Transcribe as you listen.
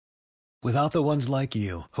Without the ones like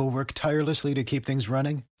you, who work tirelessly to keep things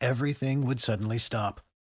running, everything would suddenly stop.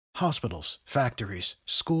 Hospitals, factories,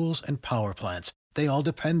 schools, and power plants, they all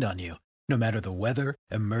depend on you. No matter the weather,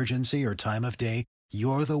 emergency, or time of day,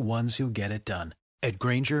 you're the ones who get it done. At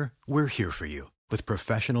Grainger, we're here for you with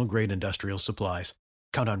professional-grade industrial supplies.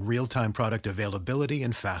 Count on real-time product availability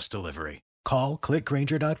and fast delivery. Call,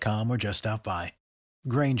 clickgrainger.com, or just stop by.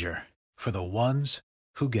 Grainger, for the ones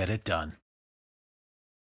who get it done.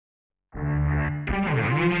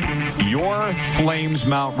 Your Flames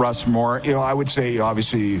Mount Rushmore. I would say,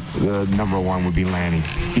 obviously, the number one would be Lanny.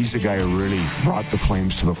 He's the guy who really brought the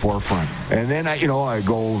Flames to the forefront. And then, I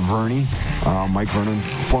go Vernie, Mike Vernon,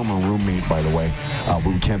 former roommate, by the way. But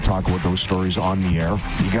we can't talk about those stories on the air.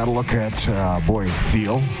 You got to look at,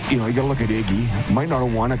 Theo. You got to look at Iggy. Might not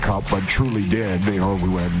have won a cup, but truly did. We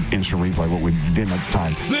went instant replay, what we didn't at the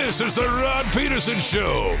time. This is the Rod Peterson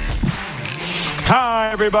Show. Hi,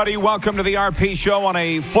 everybody. Welcome to the RP Show on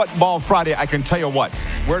a Football Friday. I can tell you what,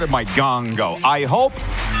 where did my gong go? I hope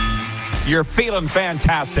you're feeling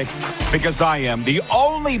fantastic, because I am. The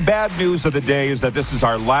only bad news of the day is that this is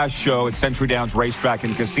our last show at Century Downs Racetrack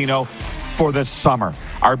and Casino for this summer,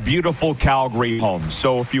 our beautiful Calgary home.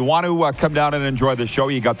 So if you want to come down and enjoy the show,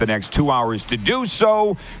 you got the next 2 hours to do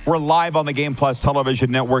so. We're live on the Game Plus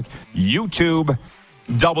Television Network, YouTube,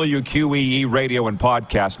 WQEE radio and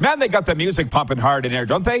podcast. Man, they got the music pumping hard in there,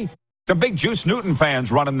 don't they? Some big Juice Newton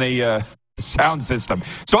fans running the sound system.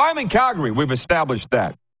 So I'm in Calgary. We've established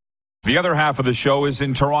that. The other half of the show is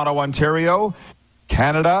in Toronto, Ontario,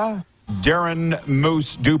 Canada. Darren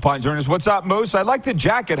Moose DuPont joins us. What's up, Moose? I like the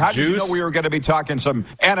jacket. How did you know we were going to be talking some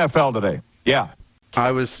NFL today? Yeah.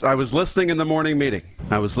 I was listening in the morning meeting.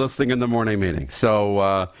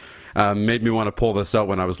 So made me want to pull this out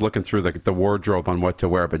when I was looking through the wardrobe on what to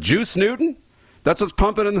wear. But Juice Newton, that's what's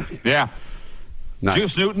pumping in the... Yeah. Nice.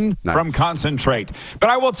 Juice Newton from Concentrate. But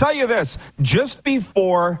I will tell you this, just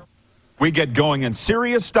before we get going in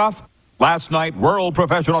serious stuff, last night, World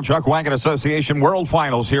Professional Chuck Wagon Association World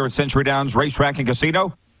Finals here at Century Downs Racetrack and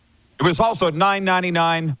Casino. It was also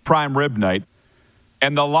 $9.99 prime rib night,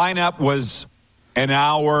 and the lineup was an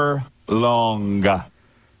hour long.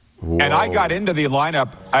 Whoa. And I got into the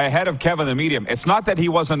lineup ahead of Kevin the Medium. It's not that he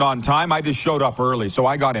wasn't on time. I just showed up early, so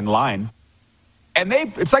I got in line. And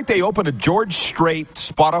it's like they opened a George Strait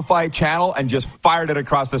Spotify channel and just fired it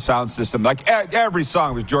across the sound system. Like every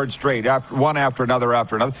song was George Strait, one after another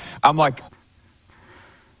after another. I'm like,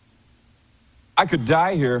 I could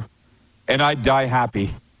die here, and I'd die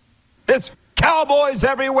happy. It's cowboys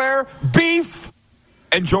everywhere, beef,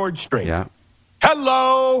 and George Strait. Yeah.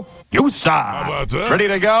 Hello, USA. Ready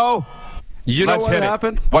to go? You know what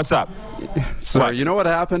happened? What's up? Sorry, you know what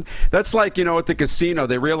happened? That's like, at the casino,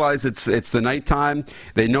 they realize it's the nighttime.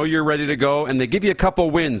 They know you're ready to go, and they give you a couple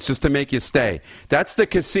wins just to make you stay. That's the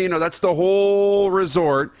casino. That's the whole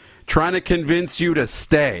resort trying to convince you to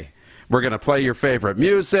stay. We're going to play your favorite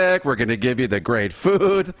music. We're going to give you the great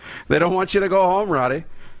food. They don't want you to go home, Roddy.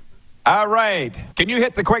 All right. Can you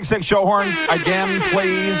hit the Quick Six show horn again,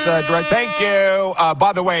 please? Direct. Thank you.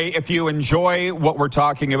 By the way, if you enjoy what we're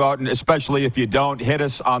talking about, and especially if you don't, hit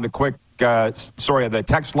us on the the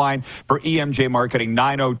text line for EMJ Marketing,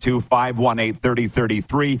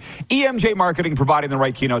 902-518-3033. EMJ Marketing, providing the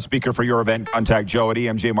right keynote speaker for your event. Contact Joe at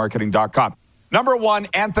emjmarketing.com. Number one,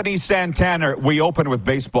 Anthony Santana. We open with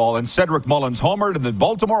baseball, and Cedric Mullins homered, and the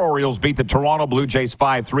Baltimore Orioles beat the Toronto Blue Jays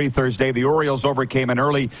 5-3 Thursday. The Orioles overcame an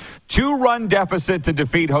early 2-run deficit to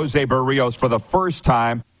defeat Jose Barrios for the first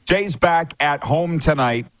time. Jays back at home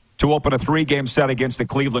tonight to open a 3-game set against the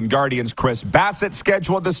Cleveland Guardians. Chris Bassett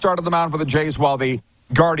scheduled to start on the mound for the Jays, while the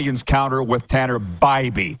Guardians counter with Tanner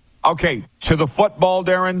Bybee. Okay, to the football,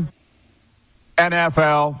 Darren.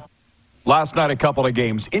 NFL. Last night, a couple of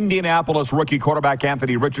games. Indianapolis rookie quarterback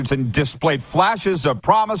Anthony Richardson displayed flashes of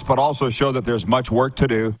promise, but also showed that there's much work to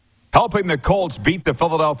do, helping the Colts beat the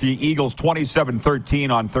Philadelphia Eagles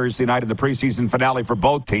 27-13 on Thursday night in the preseason finale for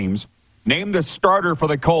both teams. Named the starter for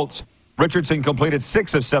the Colts, Richardson completed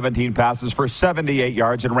 6 of 17 passes for 78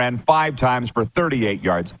 yards and ran 5 times for 38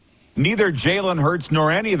 yards. Neither Jalen Hurts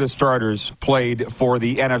nor any of the starters played for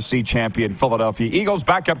the NFC champion Philadelphia Eagles.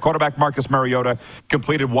 Backup quarterback Marcus Mariota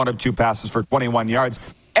completed 1 of 2 passes for 21 yards.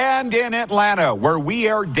 And in Atlanta, where we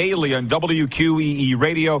air daily on WQEE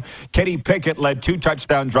radio, Kenny Pickett led 2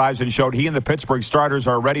 touchdown drives and showed he and the Pittsburgh starters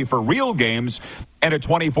are ready for real games and a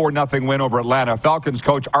 24-0 win over Atlanta. Falcons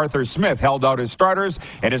coach Arthur Smith held out his starters,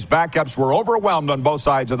 and his backups were overwhelmed on both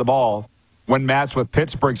sides of the ball when matched with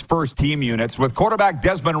Pittsburgh's first team units. With quarterback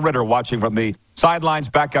Desmond Ridder watching from the sidelines,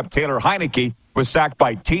 backup Taylor Heineke was sacked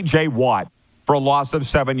by T.J. Watt for a loss of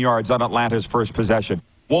 7 yards on Atlanta's first possession.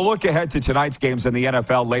 we'll look ahead to tonight's games in the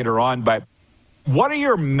NFL later on, but what are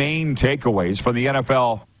your main takeaways from the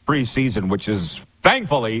NFL preseason, which is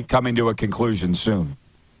thankfully coming to a conclusion soon?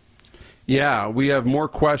 Yeah, we have more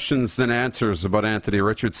questions than answers about Anthony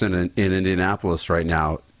Richardson in Indianapolis right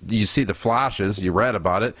now. You see the flashes. You read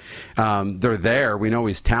about it. They're there. We know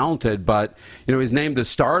he's talented, but he's named a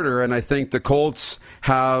starter, and I think the Colts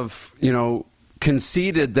have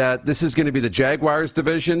conceded that this is going to be the Jaguars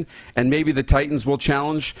division, and maybe the Titans will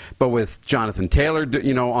challenge. But with Jonathan Taylor,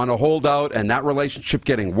 on a holdout, and that relationship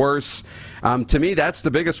getting worse, to me, that's the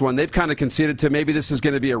biggest one. They've kind of conceded to maybe this is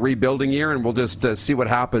going to be a rebuilding year, and we'll just see what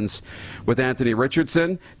happens with Anthony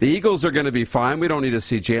Richardson. The Eagles are going to be fine. We don't need to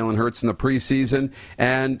see Jalen Hurts in the preseason.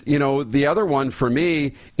 And the other one for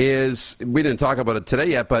me is, we didn't talk about it today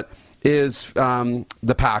yet, but is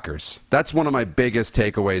the Packers. That's one of my biggest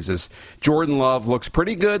takeaways is Jordan Love looks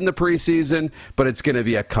pretty good in the preseason, but it's going to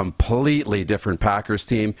be a completely different Packers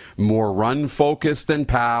team, more run-focused than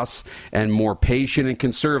pass, and more patient and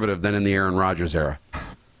conservative than in the Aaron Rodgers era.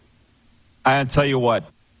 I'll tell you what,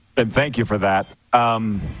 and thank you for that.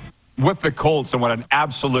 With the Colts and what an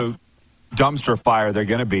absolute dumpster fire they're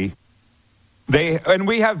going to be, and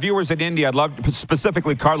we have viewers in India. I'd love,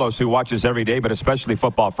 specifically Carlos, who watches every day, but especially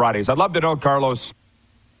Football Fridays. I'd love to know, Carlos,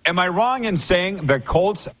 am I wrong in saying the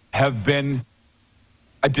Colts have been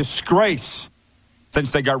a disgrace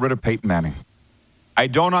since they got rid of Peyton Manning? I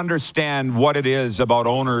don't understand what it is about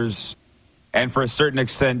owners and, for a certain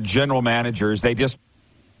extent, general managers. They just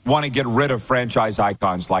want to get rid of franchise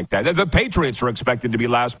icons like that. The Patriots are expected to be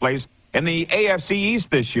last place in the AFC East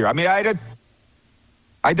this year. I mean,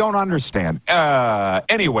 I don't understand.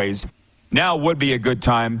 Anyways, now would be a good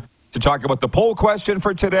time to talk about the poll question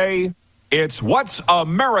for today. It's what's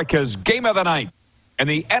America's game of the night in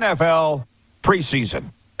the NFL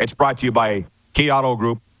preseason? It's brought to you by Key Auto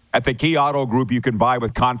Group. At the Key Auto Group, you can buy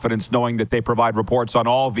with confidence knowing that they provide reports on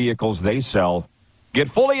all vehicles they sell. Get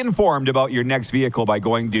fully informed about your next vehicle by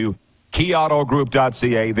going to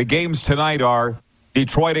keyautogroup.ca. The games tonight are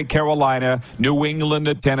Detroit at Carolina, New England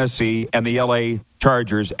at Tennessee, and the LA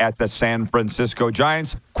Chargers at the San Francisco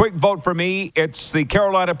Giants. Quick vote for me. It's the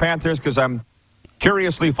Carolina Panthers because I'm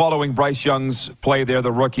curiously following Bryce Young's play there,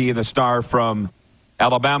 the rookie and the star from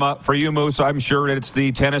Alabama. For you, Moose, I'm sure it's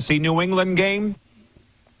the Tennessee-New England game.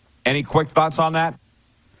 Any quick thoughts on that?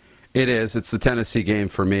 It is. It's the Tennessee game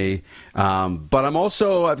for me. But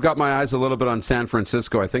I've got my eyes a little bit on San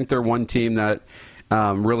Francisco. I think they're one team that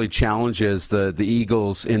really challenges the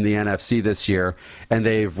Eagles in the NFC this year. And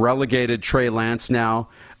they've relegated Trey Lance now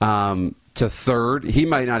to third. He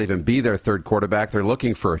might not even be their third quarterback. They're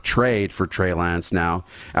looking for a trade for Trey Lance now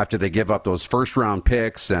after they give up those first-round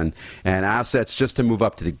picks and assets just to move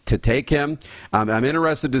up to take him. I'm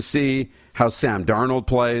interested to see how Sam Darnold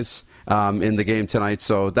plays in the game tonight.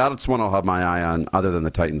 So that's one I'll have my eye on other than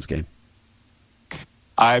the Titans game.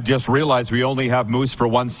 I've just realized we only have Moose for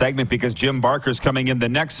one segment because Jim Barker's coming in the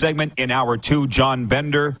next segment in hour 2. John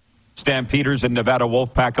Bender, Stampeders and Nevada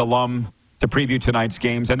Wolfpack alum, to preview tonight's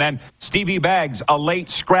games. And then Stevie Baggs, a late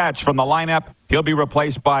scratch from the lineup. He'll be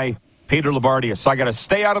replaced by Peter Labardia. So I got to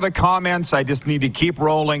stay out of the comments. I just need to keep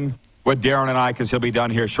rolling with Darren and I because he'll be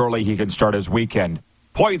done here shortly. He can start his weekend.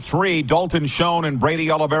 Point 3, Dalton Schoen and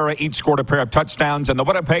Brady Oliveira each scored a pair of touchdowns, and the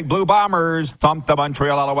Winnipeg Blue Bombers thumped the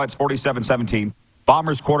Montreal Alouettes 47-17.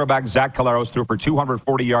 Bombers quarterback Zach Collaros threw for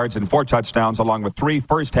 240 yards and 4 touchdowns, along with 3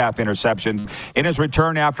 first-half interceptions in his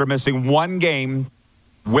return after missing 1 game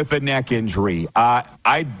with a neck injury.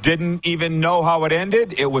 I didn't even know how it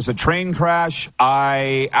ended. It was a train crash.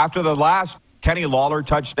 After the last Kenny Lawler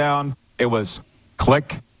touchdown, it was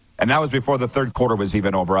click, and that was before the third quarter was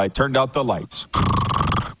even over. I turned out the lights.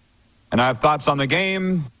 And I have thoughts on the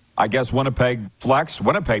game. I guess Winnipeg flex.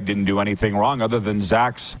 Winnipeg didn't do anything wrong other than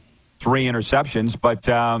Zach's 3 interceptions. But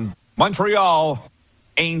Montreal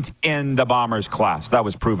ain't in the Bombers' class. That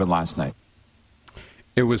was proven last night.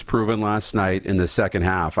 It was proven last night in the second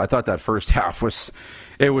half. I thought that first half was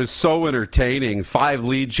so entertaining. 5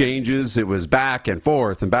 lead changes. It was back and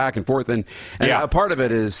forth and back and forth. And a part of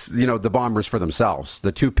it is, the Bombers for themselves.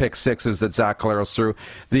 The 2 pick sixes that Zach Collaros threw.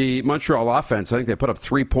 The Montreal offense, I think they put up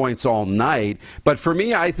 3 points all night. But for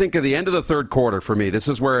me, I think at the end of the third quarter, for me, this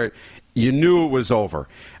is where you knew it was over.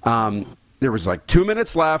 There was like 2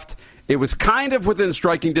 minutes left. It was kind of within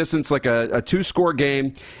striking distance, like a 2-score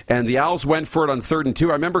game, and the Owls went for it on 3rd and 2.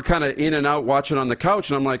 I remember kind of in and out watching on the couch,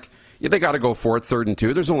 and I'm like, yeah, they got to go for it, 3rd and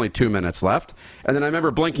 2. There's only 2 minutes left. And then I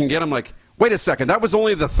remember blinking again. I'm like, wait a second, that was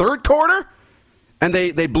only the third quarter? And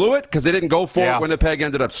they blew it because they didn't go for it. Winnipeg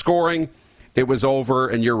ended up scoring. It was over,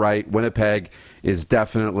 and you're right. Winnipeg is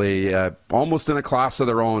definitely almost in a class of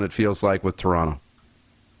their own, it feels like, with Toronto.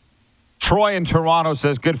 Troy in Toronto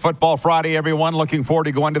says, good football Friday, everyone. Looking forward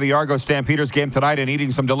to going to the Argo Stampeders game tonight and eating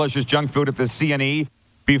some delicious junk food at the C&E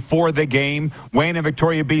before the game. Wayne in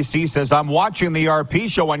Victoria, BC says, I'm watching the RP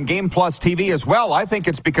show on Game Plus TV as well. I think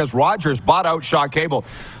it's because Rogers bought out Shaw Cable.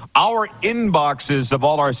 Our inboxes of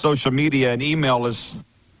all our social media and email is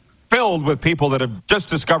filled with people that have just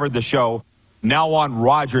discovered the show now on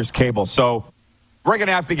Rogers Cable. So we're going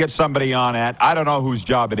to have to get somebody on it. I don't know whose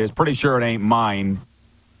job it is. Pretty sure it ain't mine.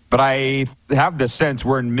 But I have the sense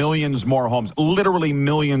we're in millions more homes, literally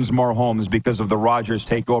millions more homes because of the Rogers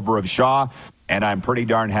takeover of Shaw, and I'm pretty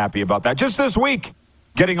darn happy about that. Just this week,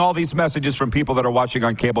 getting all these messages from people that are watching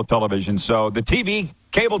on cable television. So the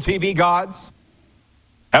cable TV gods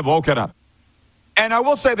have woken up. And I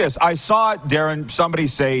will say this. I saw, Darren, somebody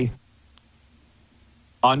say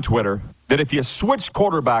on Twitter that if you switched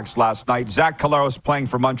quarterbacks last night, Zach Collaros playing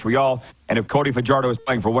for Montreal, and if Cody Fajardo was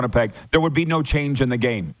playing for Winnipeg, there would be no change in the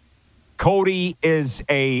game. Cody is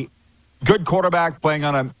a good quarterback playing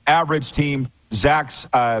on an average team. Zach's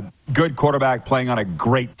a good quarterback playing on a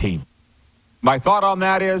great team. My thought on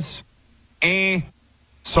that is,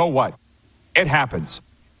 so what? It happens.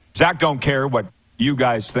 Zach don't care what you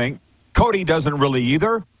guys think. Cody doesn't really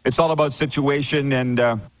either. It's all about situation. And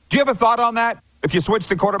do you have a thought on that? If you switched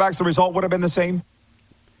to quarterbacks, the result would have been the same?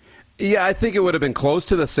 Yeah, I think it would have been close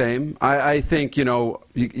to the same. I think, you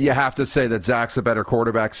have to say that Zach's a better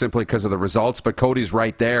quarterback simply because of the results, but Cody's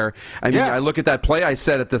right there. I mean, I look at that play I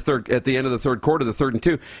said at the end of the third quarter, the 3rd and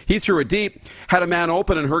 2. He threw it deep, had a man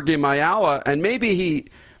open and Jorge Mayala, and maybe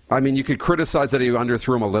you could criticize that he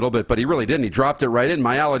underthrew him a little bit, but he really didn't. He dropped it right in.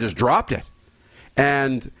 Mayala just dropped it.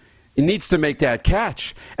 And he needs to make that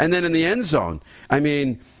catch. And then in the end zone,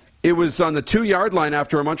 it was on the 2-yard line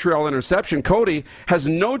after a Montreal interception. Cody has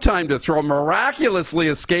no time to throw, miraculously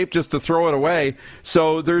escaped just to throw it away.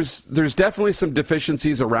 So there's definitely some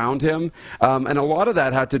deficiencies around him. And a lot of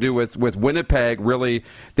that had to do with Winnipeg. Really,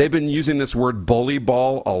 they've been using this word bully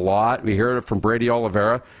ball a lot. We hear it from Brady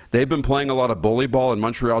Oliveira. They've been playing a lot of bully ball, and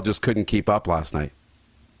Montreal just couldn't keep up last night.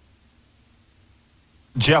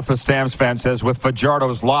 Jeff, the Stamps fan, says, with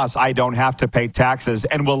Fajardo's loss, I don't have to pay taxes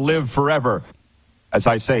and will live forever. As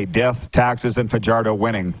I say, death, taxes, and Fajardo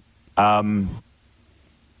winning.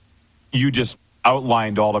 You just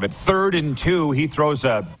outlined all of it. 3rd and 2, he throws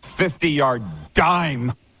a 50-yard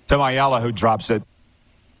dime to Mayala, who drops it.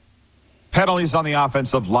 Penalties on the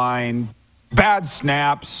offensive line. Bad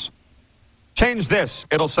snaps. Change this.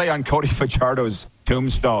 It'll say on Cody Fajardo's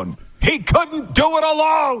tombstone, he couldn't do it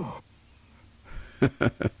alone.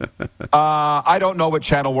 I don't know what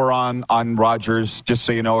channel we're on Rogers, just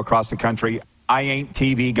so you know, across the country. I ain't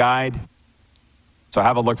TV guide, so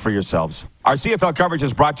have a look for yourselves. Our CFL coverage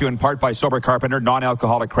is brought to you in part by Sober Carpenter,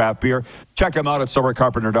 non-alcoholic craft beer. Check them out at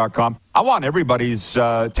sobercarpenter.com. I want everybody's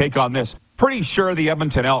take on this. Pretty sure the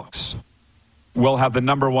Edmonton Elks will have the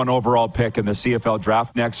number 1 overall pick in the CFL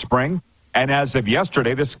draft next spring. And as of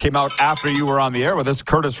yesterday, this came out after you were on the air with us,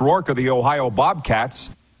 Kurtis Rourke of the Ohio Bobcats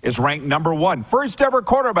is ranked number 1. First ever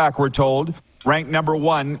quarterback, we're told, ranked number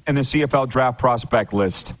 1 in the CFL draft prospect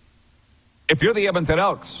list. If you're the Edmonton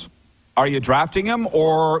Elks, are you drafting him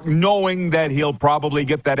or knowing that he'll probably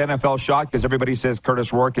get that NFL shot because everybody says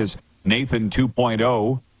Kurtis Rourke is Nathan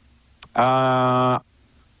 2.0?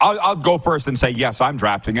 I'll go first and say, yes, I'm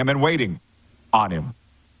drafting him and waiting on him.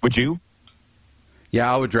 Would you?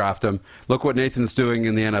 Yeah, I would draft him. Look what Nathan's doing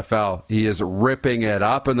in the NFL. He is ripping it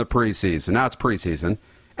up in the preseason. Now it's preseason.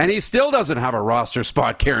 And he still doesn't have a roster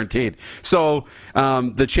spot guaranteed. So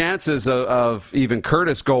the chances of even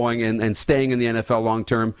Kurtis going and staying in the NFL long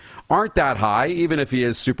term aren't that high, even if he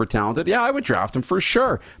is super talented. Yeah, I would draft him for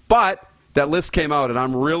sure. But that list came out, and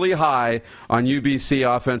I'm really high on UBC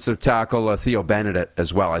offensive tackle Theo Benedict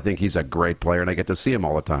as well. I think he's a great player, and I get to see him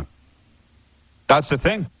all the time. That's the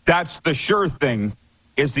thing. That's the sure thing,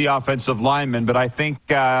 is the offensive lineman. But I think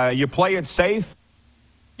you play it safe.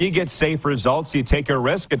 You get safe results. You take a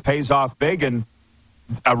risk. It pays off big. And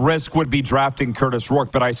a risk would be drafting Kurtis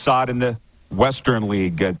Rourke. But I saw it in the Western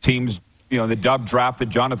League. Teams, the Dub drafted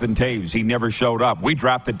Jonathan Taves. He never showed up. We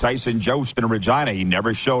drafted Tyson Jost in Regina. He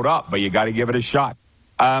never showed up. But you got to give it a shot.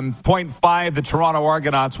 0.5, the Toronto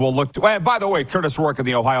Argonauts will look to... by the way, Kurtis Rourke and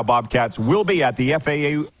the Ohio Bobcats will be at the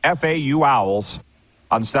FAU Owls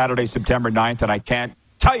on Saturday, September 9th. And I can't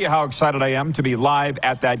tell you how excited I am to be live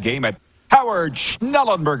at that game at Howard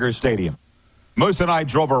Schnellenberger Stadium. Moose and I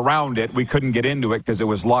drove around it. We couldn't get into it because it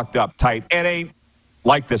was locked up tight. It ain't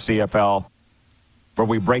like the CFL where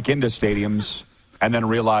we break into stadiums and then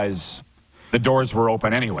realize the doors were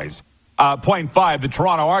open anyways. 0.5, the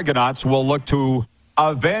Toronto Argonauts will look to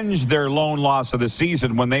avenge their lone loss of the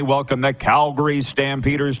season when they welcome the Calgary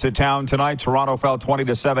Stampeders to town tonight. Toronto fell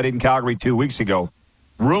 20-7 in Calgary 2 weeks ago,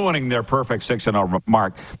 ruining their perfect 6-0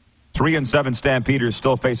 mark. 3-7 Stampeders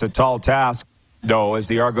still face a tall task, though, as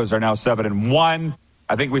the Argos are now 7-1.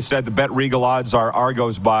 I think we said the Bet Regal odds are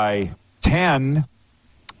Argos by 10.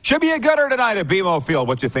 Should be a gooder tonight at BMO Field.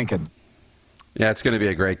 What you thinking? Yeah, it's going to be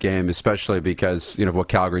a great game, especially because, of what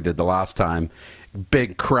Calgary did the last time.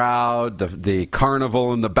 Big crowd, the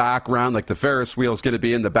carnival in the background, like the Ferris wheel is going to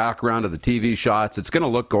be in the background of the TV shots. It's going to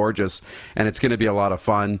look gorgeous, and it's going to be a lot of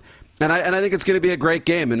fun. And I think it's going to be a great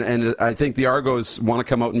game, and I think the Argos want to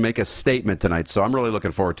come out and make a statement tonight, so I'm really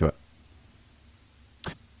looking forward to it.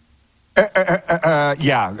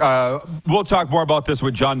 We'll talk more about this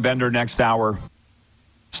with John Bender next hour.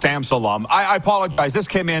 Stamps alum. I apologize. This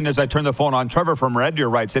came in as I turned the phone on. Trevor from Red Deer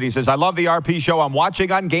writes it. He says, I love the RP show. I'm watching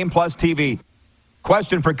on Game Plus TV.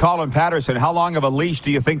 Question for Colin Patterson. How long of a leash do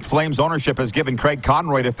you think Flames ownership has given Craig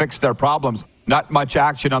Conroy to fix their problems? Not much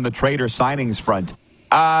action on the trade or signings front.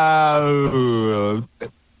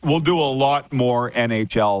 We'll do a lot more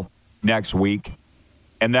NHL next week.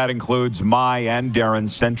 And that includes my and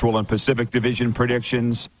Darren's Central and Pacific Division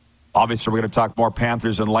predictions. Obviously, we're going to talk more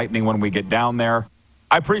Panthers and Lightning when we get down there.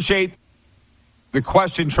 I appreciate the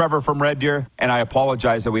question, Trevor from Red Deer, and I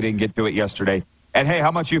apologize that we didn't get to it yesterday. And, hey,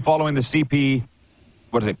 how much are you following the KC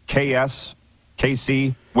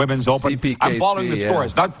Women's Open? CPKC, I'm following the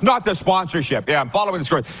scores, not the sponsorship. Yeah, I'm following the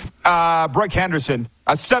scores. Brooke Henderson,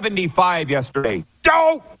 a 75 yesterday.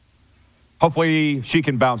 Go! Hopefully she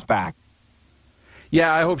can bounce back.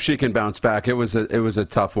 Yeah, I hope she can bounce back. It was a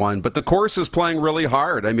tough one, but the course is playing really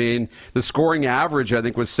hard. I mean, the scoring average I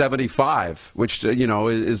think was 75, which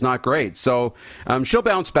is not great. So she'll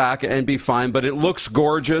bounce back and be fine. But it looks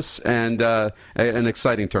gorgeous and an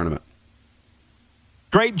exciting tournament.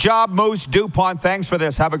 Great job, Moose DuPont. Thanks for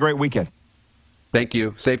this. Have a great weekend. Thank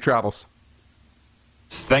you. Safe travels.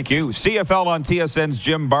 Thank you. CFL on TSN's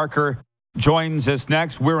Jim Barker joins us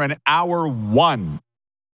next. We're in hour one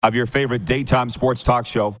of your favorite daytime sports talk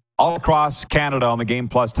show all across Canada on the Game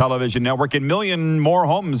Plus television network. And millions more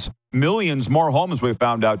homes we've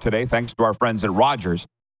found out today, thanks to our friends at Rogers.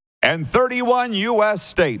 And 31 U.S.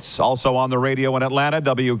 states. Also on the radio in Atlanta,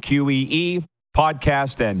 WQEE,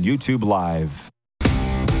 podcast, and YouTube Live.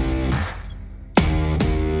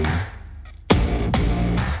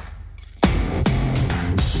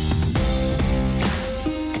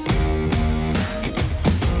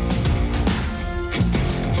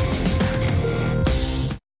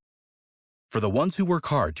 For the ones who work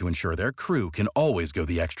hard to ensure their crew can always go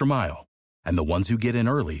the extra mile, and the ones who get in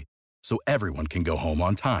early so everyone can go home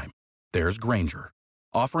on time, there's Grainger,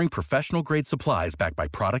 offering professional-grade supplies backed by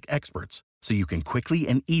product experts so you can quickly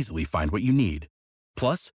and easily find what you need.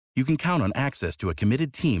 Plus, you can count on access to a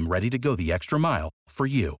committed team ready to go the extra mile for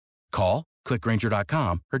you. Call, click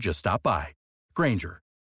Grainger.com, or just stop by. Grainger,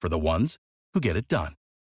 for the ones who get it done.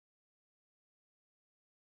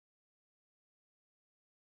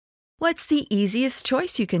 What's the easiest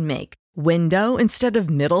choice you can make? Window instead of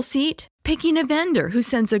middle seat? Picking a vendor who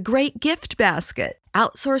sends a great gift basket?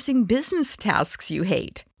 Outsourcing business tasks you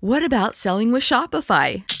hate? What about selling with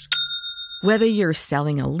Shopify? Whether you're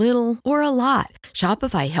selling a little or a lot,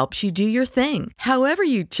 Shopify helps you do your thing, however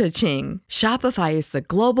you cha-ching. Shopify is the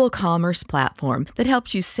global commerce platform that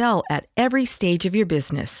helps you sell at every stage of your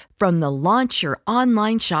business. From the launch your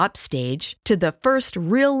online shop stage to the first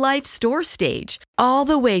real-life store stage, all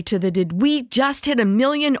the way to the did we just hit 1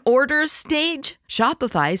 million orders stage.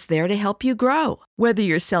 Shopify's there to help you grow. Whether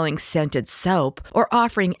you're selling scented soap or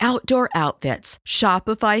offering outdoor outfits,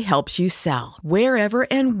 Shopify helps you sell. Wherever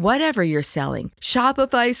and whatever you're selling,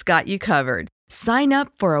 Shopify's got you covered. Sign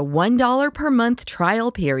up for a $1 per month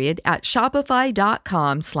trial period at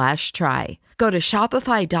shopify.com/try. Go to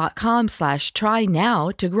shopify.com/try now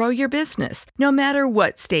to grow your business, no matter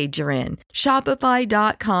what stage you're in.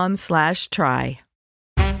 Shopify.com/try.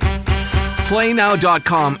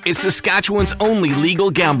 PlayNow.com is Saskatchewan's only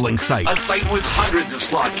legal gambling site. A site with hundreds of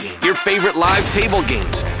slot games, your favorite live table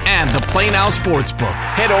games, and the PlayNow Sportsbook.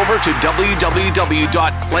 Head over to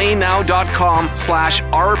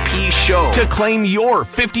www.playnow.com/RP show to claim your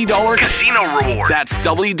 $50 casino reward. That's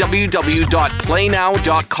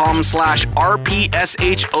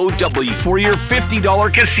www.playnow.com/RPSHOW for your $50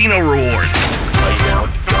 casino reward.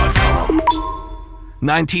 PlayNow.com.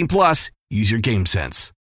 19 plus. Use your game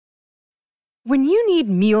sense. When you need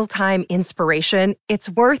mealtime inspiration, it's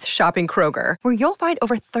worth shopping Kroger, where you'll find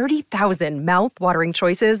over 30,000 mouth-watering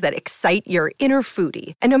choices that excite your inner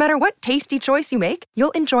foodie. And no matter what tasty choice you make,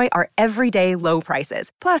 you'll enjoy our everyday low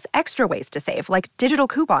prices, plus extra ways to save, like digital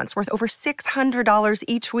coupons worth over $600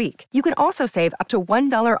 each week. You can also save up to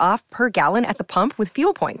 $1 off per gallon at the pump with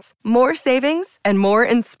fuel points. More savings and more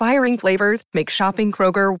inspiring flavors make shopping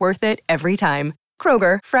Kroger worth it every time.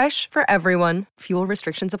 Kroger, fresh for everyone. Fuel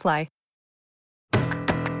restrictions apply.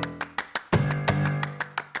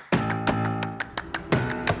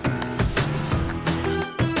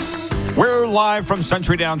 We're live from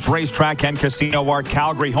Century Downs Racetrack and Casino, our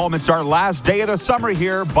Calgary home. It's our last day of the summer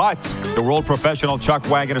here, but the World Professional Chuck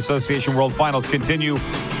Wagon Association World Finals continue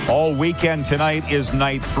all weekend. Tonight is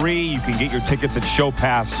night 3. You can get your tickets at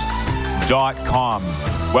showpass.com.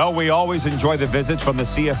 Well, we always enjoy the visits from the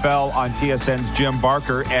CFL on TSN's Jim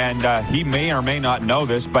Barker, and he may or may not know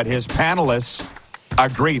this, but his panelists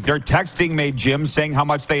agree. They're texting me, Jim, saying how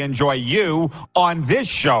much they enjoy you on this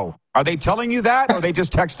show. Are they telling you that, or are they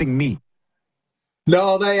just texting me?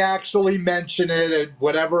 No, they actually mention it, and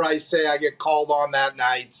whatever I say, I get called on that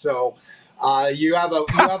night. So you have a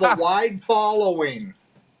wide following.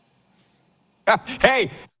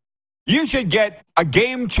 Hey, you should get a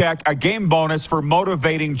game check, a game bonus for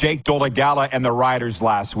motivating Jake Dolegala and the Riders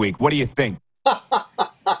last week. What do you think?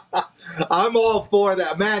 I'm all for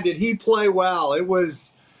that. Man, did he play well? It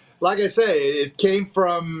was, like I say, it came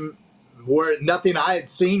from where nothing I had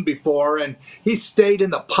seen before, and he stayed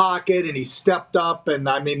in the pocket and he stepped up and,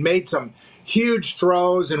 I mean, made some huge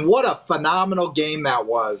throws, and what a phenomenal game that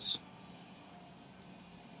was.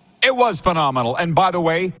 It was phenomenal. And by the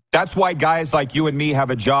way, that's why guys like you and me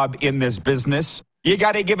have a job in this business. You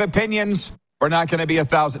got to give opinions. We're not going to be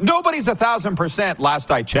 1,000. Nobody's 1,000%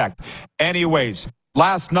 last I checked. Anyways,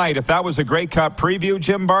 last night, if that was a Grey Cup preview,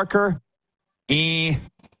 Jim Barker,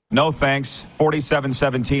 no thanks.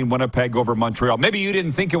 47-17 Winnipeg over Montreal. Maybe you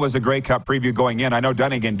didn't think it was a Grey Cup preview going in. I know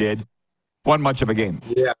Dunnigan did. Wasn't much of a game.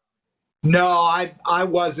 Yeah. No, I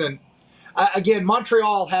wasn't. Again,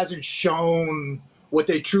 Montreal hasn't shown what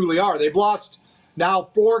they truly are. They've lost now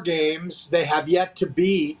 4 games. They have yet to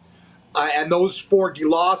beat. And those 4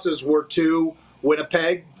 losses were to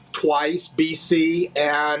Winnipeg twice, BC,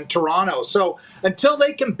 and Toronto. So until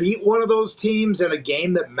they can beat one of those teams in a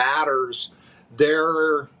game that matters,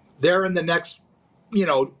 they're in the next,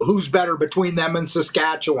 who's better between them and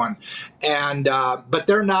Saskatchewan, and but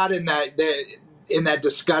they're not in that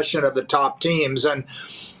discussion of the top teams. And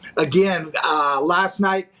again, last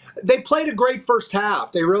night they played a great first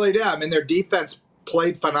half. They really did. I mean, their defense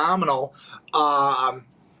played phenomenal.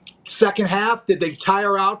 Second half, did they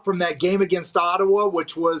tire out from that game against Ottawa,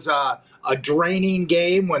 which was a draining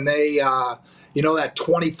game when they, that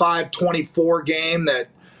 25-24 game that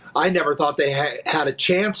I never thought they had a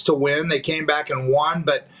chance to win. They came back and won,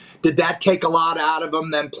 but did that take a lot out of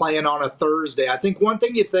them then playing on a Thursday? I think one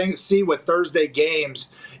thing you see with Thursday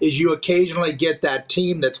games is you occasionally get that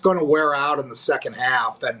team that's going to wear out in the second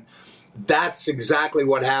half, and that's exactly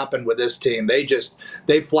what happened with this team. They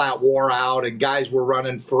flat wore out, and guys were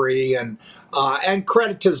running free, and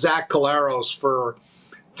credit to Zach Collaros for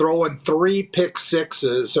throwing 3 pick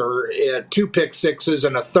sixes or 2 pick sixes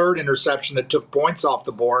and a third interception that took points off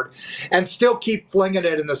the board, and still keep flinging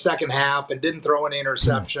it in the second half and didn't throw any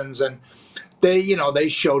interceptions. And they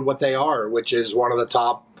showed what they are, which is one of the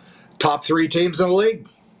top 3 teams in the league.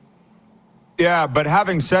 Yeah, but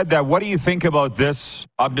having said that, what do you think about this?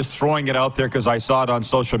 I'm just throwing it out there because I saw it on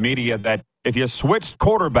social media that if you switched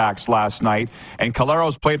quarterbacks last night and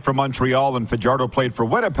Collaros played for Montreal and Fajardo played for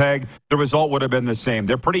Winnipeg, the result would have been the same.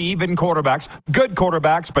 They're pretty even quarterbacks, good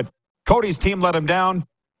quarterbacks, but Cody's team let him down.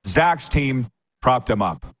 Zach's team propped him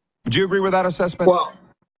up. Would you agree with that assessment? Well,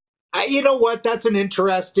 you know what? That's an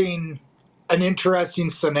interesting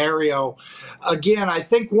scenario. Again, I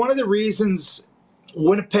think one of the reasons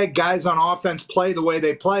Winnipeg guys on offense play the way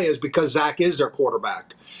they play is because Zach is their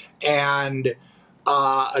quarterback. And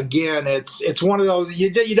again, it's one of those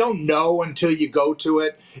you don't know until you go to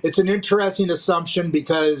it. It's an interesting assumption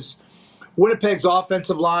because Winnipeg's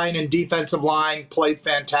offensive line and defensive line played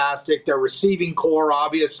fantastic. Their receiving core,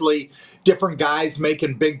 obviously, different guys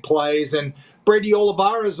making big plays. And Brady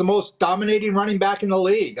Oliveira is the most dominating running back in the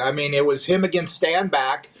league. I mean, it was him against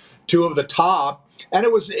Standback, 2 of the top. And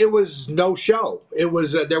it was no show. It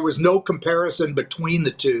was there was no comparison between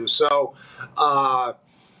the two. So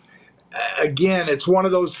again, it's one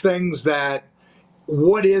of those things that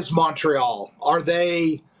what is Montreal? Are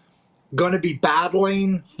they going to be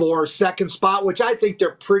battling for second spot, which I think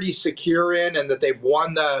they're pretty secure in, and that they've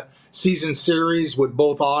won the season series with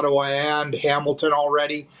both Ottawa and Hamilton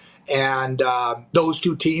already, And those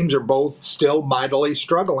two teams are both still mightily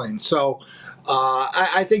struggling. So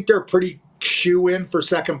I think they're pretty shoe-in for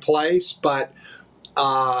second place, but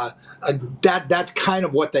that's kind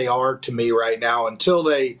of what they are to me right now until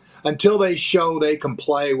they show they can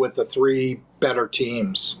play with the three better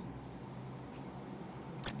teams.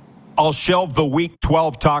 I'll shelve the Week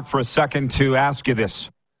 12 talk for a second to ask you this.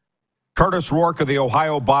 Kurtis Rourke of the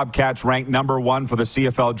Ohio Bobcats ranked number 1 for the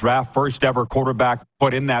CFL draft, first ever quarterback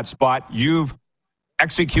put in that spot. You've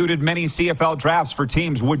executed many CFL drafts for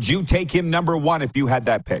teams. Would you take him number 1 if you had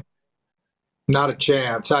that pick? Not a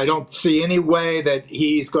chance. I don't see any way that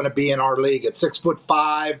he's going to be in our league. At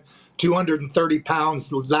 6'5", 230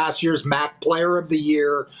 pounds, last year's MAC Player of the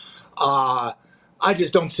Year. I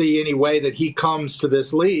just don't see any way that he comes to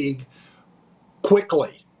this league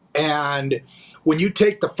quickly. And when you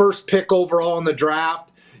take the first pick overall in the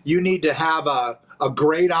draft, you need to have a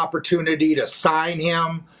great opportunity to sign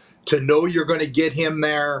him, to know you're going to get him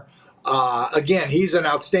there. Again, he's an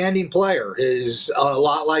outstanding player. He's a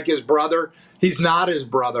lot like his brother. He's not his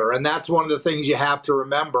brother. And that's one of the things you have to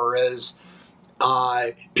remember is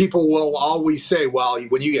people will always say, well,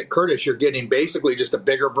 when you get Kurtis, you're getting basically just a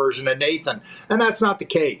bigger version of Nathan. And that's not the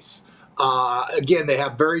case. Again, they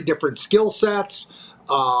have very different skill sets,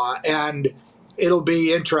 and it'll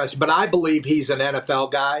be interesting. But I believe he's an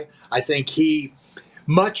NFL guy. I think he,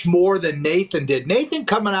 much more than Nathan did. Nathan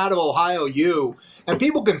coming out of Ohio U, and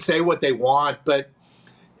people can say what they want, but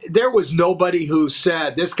there was nobody who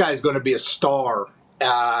said this guy's going to be a star.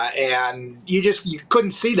 And you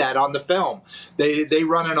couldn't see that on the film. They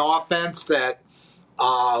run an offense that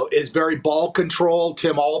is very ball controlled.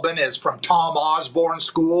 Tim Albin is from Tom Osborne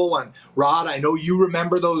School, and Rod, I know you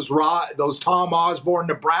remember those Tom Osborne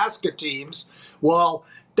Nebraska teams. Well,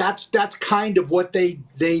 that's kind of what they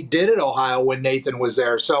did at Ohio when Nathan was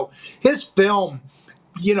there. So his film,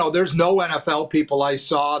 there's no NFL people I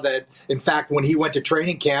saw that, in fact, when he went to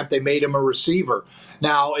training camp, they made him a receiver.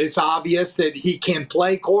 Now, it's obvious that he can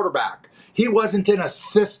play quarterback. He wasn't in a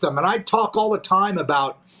system. And I talk all the time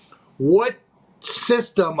about what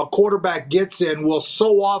system a quarterback gets in will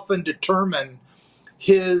so often determine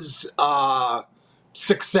his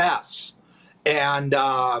success. And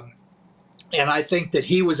I think that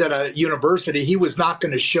he was at a university. He was not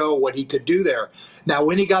going to show what he could do there. Now,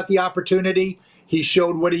 when he got the opportunity, he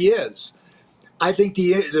showed what he is. I think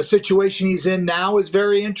the situation he's in now is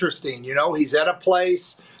very interesting. He's at a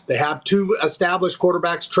place. They have two established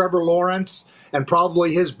quarterbacks, Trevor Lawrence and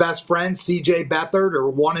probably his best friend, C.J. Beathard, or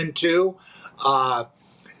 1 and 2.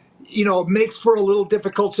 It makes for a little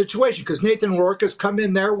difficult situation because Nathan Rourke has come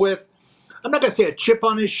in there with, I'm not going to say a chip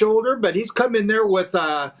on his shoulder, but he's come in there with,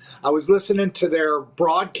 I was listening to their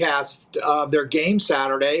broadcast of their game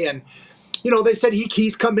Saturday, and they said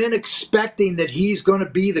he's come in expecting that he's going to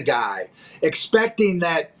be the guy, expecting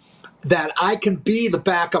that I can be the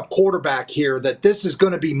backup quarterback here, that this is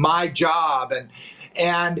going to be my job,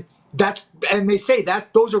 and they say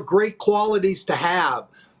that those are great qualities to have,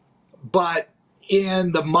 but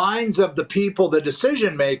in the minds of the people, the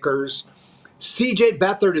decision makers, C.J.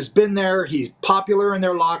 Beathard has been there. He's popular in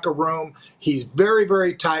their locker room. He's very,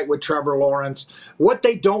 very tight with Trevor Lawrence. What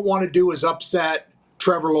they don't want to do is upset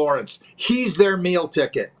Trevor Lawrence. He's their meal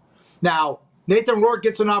ticket. Now, Nathan Rourke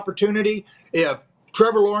gets an opportunity. If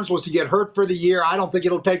Trevor Lawrence was to get hurt for the year, I don't think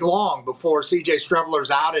it'll take long before C.J.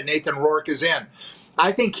 Streveler's out and Nathan Rourke is in.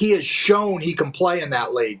 I think he has shown he can play in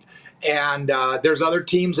that league. And there's other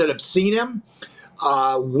teams that have seen him.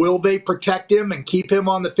 Will they protect him and keep him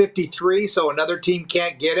on the 53 so another team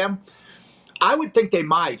can't get him? I would think they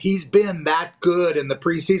might. He's been that good in the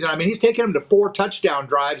preseason. I mean, he's taken him to 4 touchdown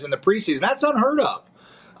drives in the preseason. That's unheard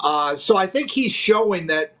of. So I think he's showing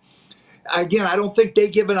that, again, I don't think they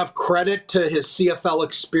give enough credit to his CFL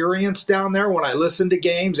experience down there. When I listen to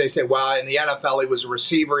games, they say, well, in the NFL, he was a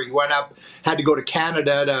receiver. He went up, had to go to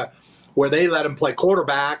Canada where they let him play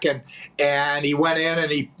quarterback, and he went in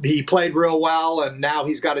and he played real well, and now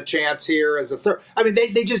he's got a chance here as a third. I mean,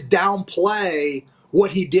 they just downplay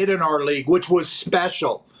what he did in our league, which was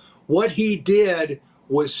special. What he did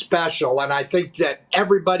was special, and I think that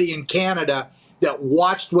everybody in Canada that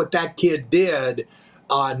watched what that kid did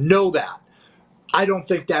know that. I don't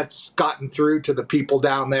think that's gotten through to the people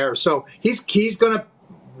down there. So he's going to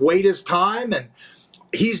wait his time, and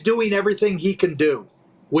he's doing everything he can do,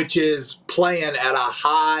 which is playing at a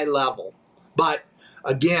high level. But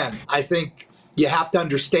again, I think you have to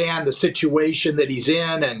understand the situation that he's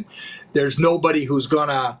in, and there's nobody who's going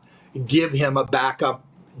to give him a backup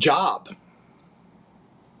job.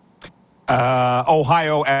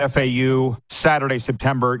 Ohio FAU, Saturday,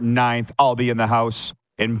 September 9th. I'll be in the house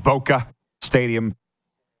in Boca Stadium.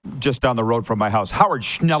 just down the road from my house, Howard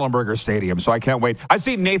Schnellenberger Stadium. So I can't wait. I've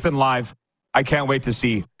seen Nathan live. I can't wait to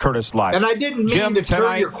see Kurtis live. And I didn't mean to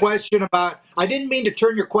turn your question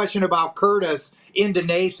about Kurtis into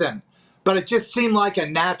Nathan, but it just seemed like a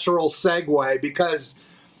natural segue because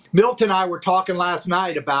Milt and I were talking last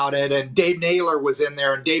night about it, and Dave Naylor was in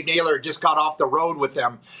there, and Dave Naylor just got off the road with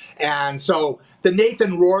him. And so the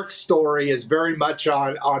Nathan Rourke story is very much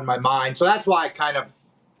on my mind. So that's why I kind of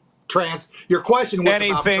your question was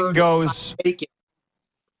anything about goes.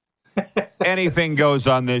 Anything goes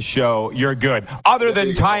on this show. You're good. Other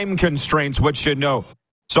than time constraints, which you know.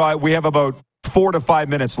 So we have about 4 to 5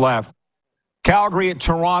 minutes left. Calgary at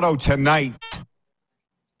Toronto tonight.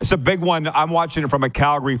 It's a big one. I'm watching it from a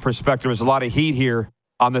Calgary perspective. There's a lot of heat here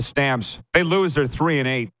on the Stamps. They lose, they're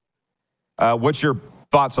 3-8. What's your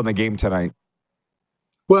thoughts on the game tonight?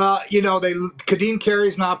 Well, Kadeem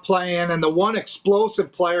Carey's not playing, and the one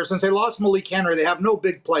explosive player, since they lost Malik Henry, they have no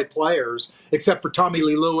big play players except for Tommy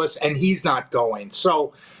Lee Lewis, and he's not going.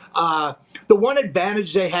 So the one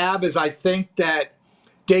advantage they have is I think that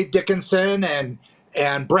Dave Dickinson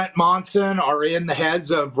and Brent Monson are in the heads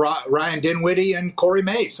of Ryan Dinwiddie and Corey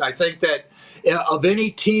Mace. I think that of any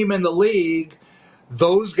team in the league,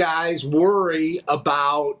 those guys worry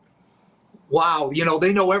about, wow,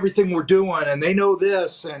 they know everything we're doing, and they know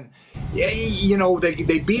this, and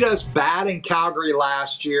they beat us bad in Calgary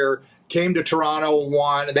last year. Came to Toronto and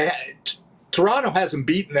won. Toronto hasn't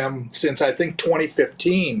beaten them since I think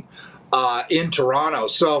 2015 in Toronto.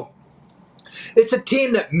 So it's a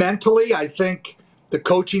team that mentally I think the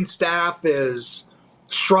coaching staff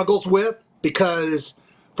struggles with, because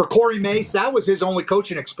for Corey Mace, that was his only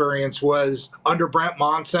coaching experience was under Brent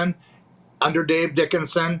Monson, under Dave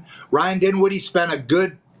Dickinson. Ryan Dinwiddie spent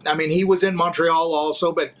he was in Montreal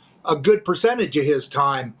also, but a good percentage of his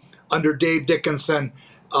time under Dave Dickinson.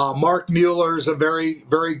 Mark Mueller's a very,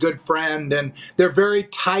 very good friend, and they're very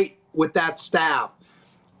tight with that staff.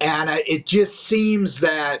 And it just seems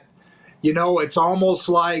that, it's almost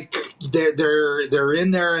like they're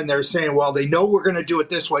in there and they're saying, well, they know we're going to do it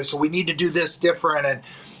this way, so we need to do this different. And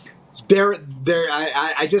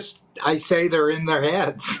I say they're in their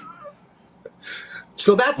heads.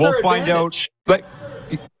 So that's we'll their find advantage. out.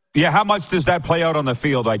 But how much does that play out on the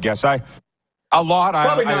field? I guess a lot.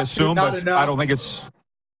 I assume, but I don't think it's.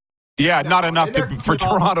 Yeah, not enough for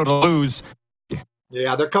Toronto to lose.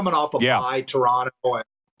 Yeah, they're coming off a bye, Toronto, and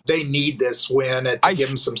they need this win to give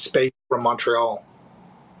them some space from Montreal.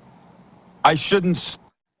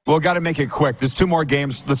 We'll got to make it quick. There's 2 more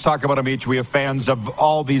games. Let's talk about them each. We have fans of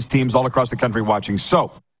all these teams all across the country watching.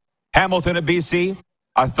 So, Hamilton at BC.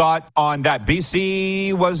 I thought on that.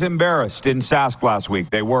 BC was embarrassed in Sask last week.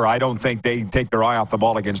 They were. I don't think they take their eye off the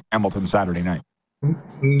ball against Hamilton Saturday night.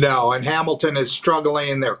 No, and Hamilton is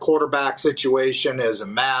struggling. Their quarterback situation is a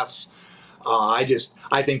mess. I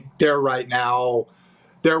think they're right now,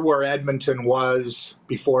 they're where Edmonton was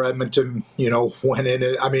before Edmonton, went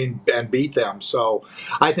in and beat them. So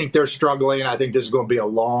I think they're struggling. I think this is going to be a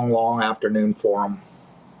long, long afternoon for them.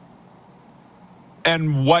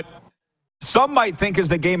 And what some might think is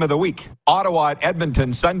the game of the week, Ottawa at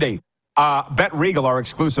Edmonton Sunday. Bet Regal, our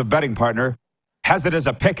exclusive betting partner, has it as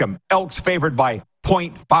a pick'em. Elks favored by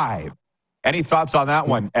 0.5. Any thoughts on that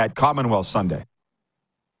one at Commonwealth Sunday?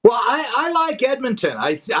 Well, I like Edmonton.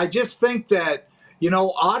 I just think that,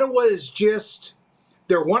 Ottawa is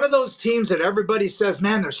they're one of those teams that everybody says,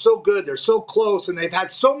 man, they're so good, they're so close, and they've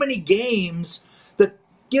had so many games that,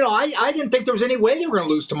 I didn't think there was any way they were going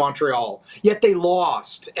to lose to Montreal. Yet they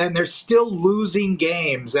lost, and they're still losing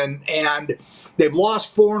games, and they've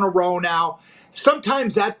lost 4 in a row now.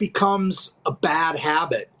 Sometimes that becomes a bad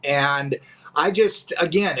habit, and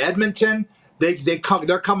Edmonton,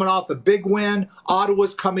 they're coming off a big win.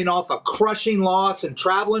 Ottawa's coming off a crushing loss and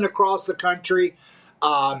traveling across the country.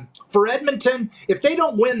 For Edmonton, if they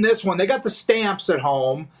don't win this one, they got the Stamps at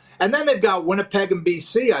home, and then they've got Winnipeg and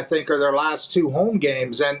BC, I think, are their last 2 home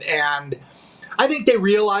games. And I think they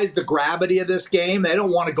realize the gravity of this game. They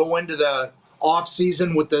don't want to go into the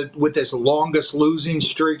offseason with this longest losing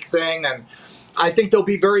streak thing. And I think they'll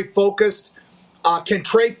be very focused. Can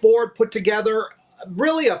Trey Ford put together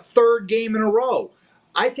really a 3rd game in a row?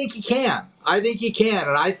 I think he can.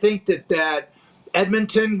 And I think that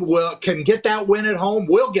Edmonton can get that win at home,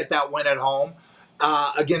 will get that win at home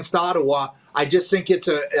against Ottawa. I just think it's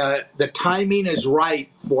the timing is right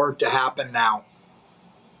for it to happen now.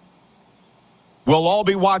 We'll all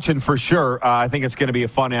be watching for sure. I think it's going to be a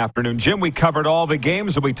fun afternoon. Jim, we covered all the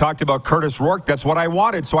games and we talked about Kurtis Rourke. That's what I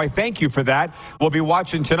wanted, so I thank you for that. We'll be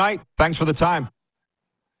watching tonight. Thanks for the time.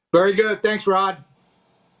 Very good. Thanks, Rod.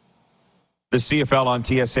 The CFL on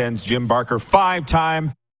TSN's Jim Barker,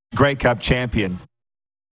 5-time Grey Cup champion.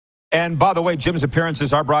 And by the way, Jim's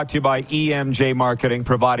appearances are brought to you by EMJ Marketing,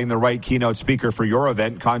 providing the right keynote speaker for your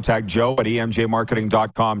event. Contact Joe at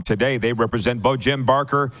emjmarketing.com today. They represent both Jim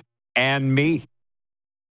Barker and me.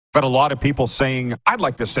 But a lot of people saying, I'd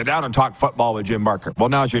like to sit down and talk football with Jim Barker. Well,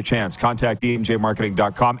 now's your chance. Contact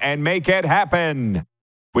emjmarketing.com and make it happen.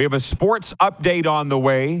 We have a sports update on the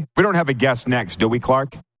way. We don't have a guest next, do we,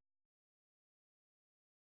 Clark?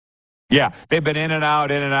 Yeah, they've been in and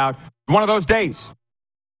out. One of those days.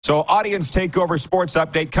 So audience takeover sports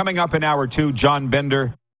update coming up in hour 2. John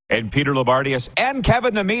Bender and Peter Labardius and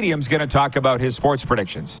Kevin the Medium's going to talk about his sports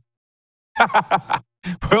predictions.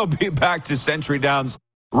 We'll be back to Century Downs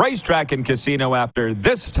Racetrack and Casino after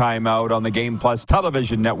this timeout on the Game Plus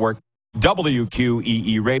Television Network,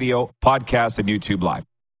 WQEE Radio, podcast, and YouTube Live.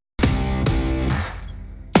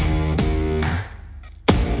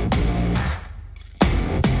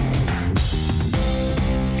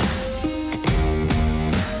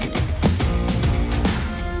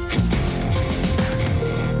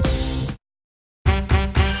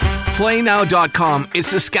 PlayNow.com is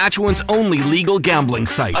Saskatchewan's only legal gambling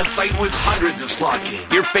site. A site with hundreds of slot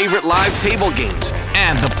games, your favorite live table games,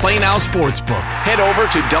 and the Play Now Sportsbook. Head over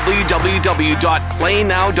to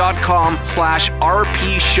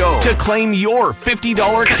www.playnow.com/RP Show to claim your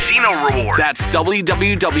 $50 casino reward. That's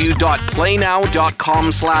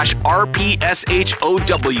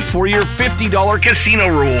www.playnow.com/RPSHOW for your $50 casino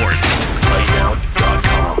reward.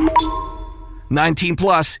 PlayNow.com. 19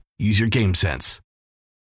 plus. Use your game sense.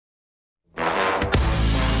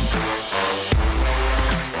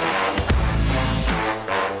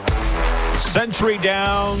 Century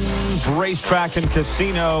Downs Racetrack and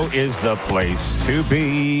Casino is the place to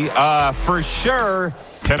be. For sure,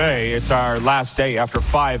 today it's our last day after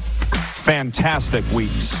 5 fantastic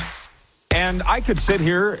weeks. And I could sit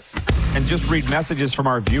here and just read messages from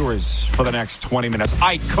our viewers for the next 20 minutes.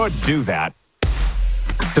 I could do that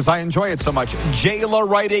because I enjoy it so much. Jayla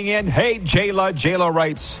writing in. Hey, Jayla. Jayla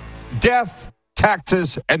writes, death,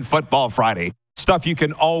 taxes, and football Friday. Stuff you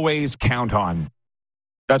can always count on.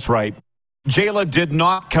 That's right. Jayla did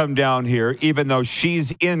not come down here, even though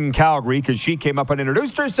she's in Calgary, because she came up and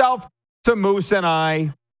introduced herself to Moose and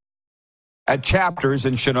I at Chapters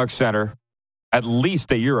in Chinook Center at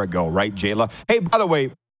least a year ago, right, Jayla? Hey, by the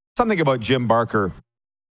way, something about Jim Barker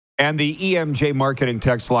and the EMJ Marketing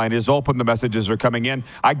text line is open. The messages are coming in.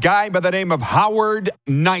 A guy by the name of Howard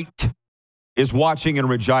Knight is watching in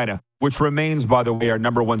Regina, which remains, by the way, our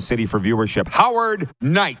number 1 city for viewership. Howard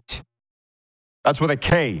Knight. That's with a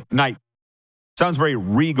K, Knight. Sounds very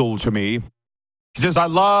regal to me. He says, I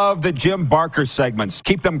love the Jim Barker segments.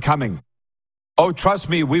 Keep them coming. Oh, trust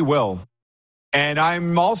me, we will. And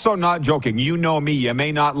I'm also not joking. You know me. You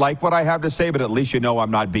may not like what I have to say, but at least you know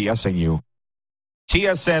I'm not BSing you.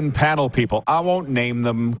 TSN panel people, I won't name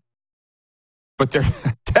them, but they're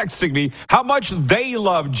texting me how much they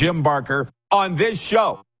love Jim Barker on this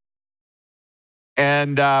show.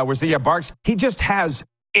 And we're saying, yeah, Barks, he just has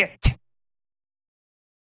it.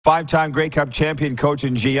 5-time Grey Cup champion coach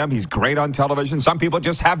and GM. He's great on television. Some people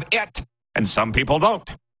just have it, and some people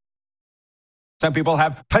don't. Some people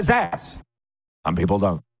have pizzazz. Some people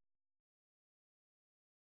don't.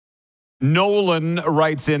 Nolan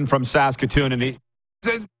writes in from Saskatoon, and it's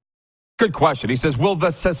a good question. He says, will the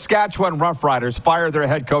Saskatchewan Roughriders fire their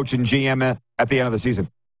head coach and GM at the end of the season?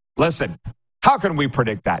 Listen, how can we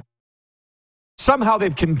predict that? Somehow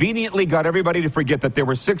they've conveniently got everybody to forget that they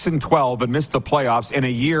were 6-12 and missed the playoffs in a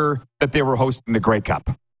year that they were hosting the Grey Cup.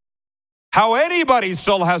 How anybody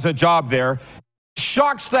still has a job there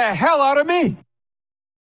shocks the hell out of me.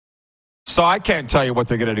 So I can't tell you what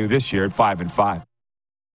they're going to do this year at 5-5.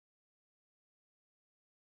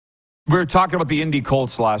 We were talking about the Indy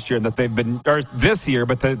Colts last year and that they've been, or this year,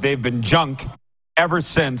 but they've been junk ever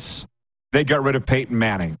since they got rid of Peyton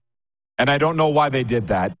Manning. And I don't know why they did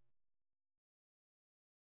that.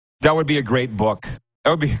 That would be a great book.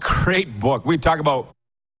 That would be a great book. We talk about,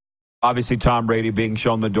 obviously, Tom Brady being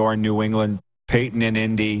shown the door in New England, Peyton in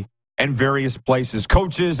Indy, and various places.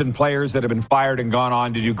 Coaches and players that have been fired and gone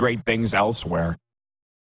on to do great things elsewhere.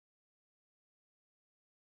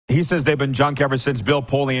 He says they've been junk ever since Bill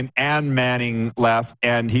Polian and Manning left.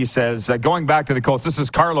 And he says, going back to the Colts, this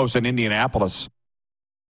is Carlos in Indianapolis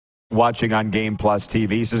watching on Game Plus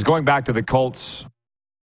TV. He says, going back to the Colts,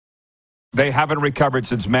 they haven't recovered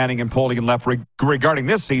since Manning and Polian left. Regarding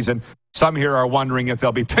this season, some here are wondering if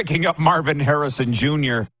they'll be picking up Marvin Harrison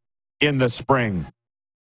Jr. in the spring.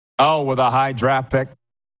 Oh, with a high draft pick?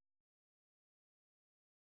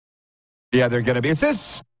 Yeah, they're going to be. It's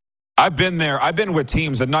this. I've been there. I've been with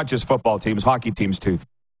teams, and not just football teams, hockey teams too.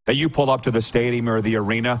 that you pull up to the stadium or the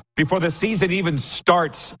arena before the season even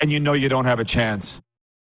starts and you know you don't have a chance.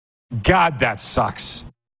 God, that sucks.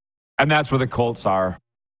 And that's where the Colts are.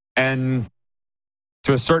 And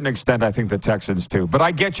to a certain extent, I think the Texans too. But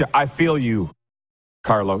I get you. I feel you,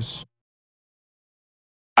 Carlos.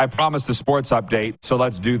 I promised a sports update, so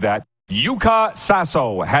let's do that. Yuka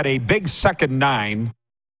Sasso had a big second 9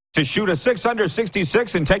 to shoot a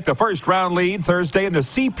 666 and take the first-round lead Thursday in the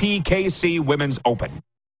CPKC Women's Open.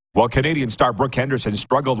 While Canadian star Brooke Henderson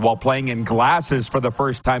struggled while playing in glasses for the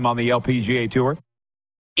first time on the LPGA Tour.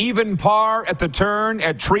 Even par at the turn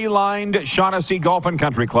at tree-lined Shaughnessy Golf and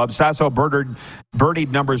Country Club. Sasso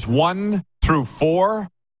birdied numbers 1 through 4.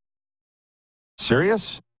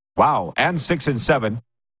 Serious? Wow. And 6 and 7.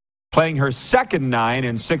 Playing her second 9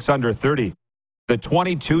 in 6 under 30. The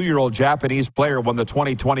 22-year-old Japanese player won the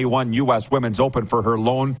 2021 U.S. Women's Open for her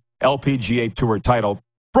lone LPGA Tour title.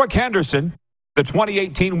 Brooke Henderson, the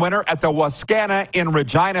 2018 winner at the Wascana in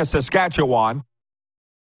Regina, Saskatchewan,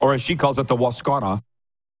 or as she calls it, the Wascana,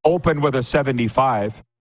 opened with a 75.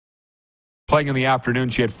 Playing in the afternoon,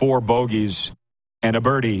 she had 4 bogeys and a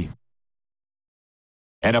birdie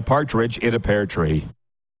and a partridge in a pear tree.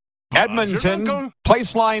 Edmonton,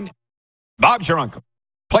 Placeline, Bob's your uncle.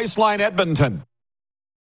 Placeline, Edmonton.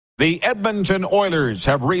 The Edmonton Oilers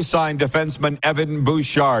have re-signed defenseman Evan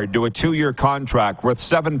Bouchard to a 2-year contract worth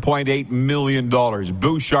 $7.8 million.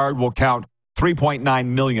 Bouchard will count $3.9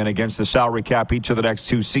 million against the salary cap each of the next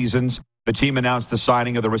 2 seasons. The team announced the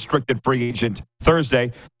signing of the restricted free agent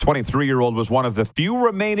Thursday. 23-year-old was one of the few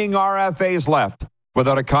remaining RFAs left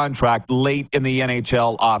without a contract late in the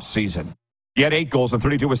NHL offseason. He had 8 goals and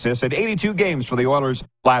 32 assists in 82 games for the Oilers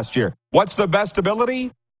last year. What's the best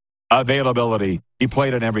ability? Availability. He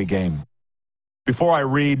played in every game. Before I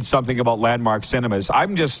read something about Landmark Cinemas,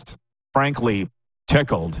 I'm just frankly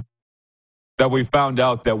tickled that we found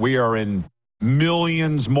out that we are in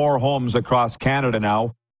millions more homes across Canada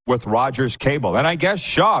now with Rogers Cable. And I guess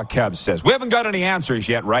Shaw, Kev says, we haven't got any answers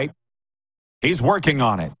yet, right? He's working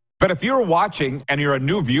on it. But if you're watching and you're a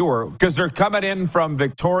new viewer, because they're coming in from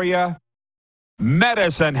Victoria,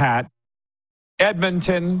 Medicine Hat,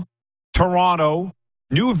 Edmonton, Toronto,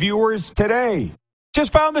 new viewers today.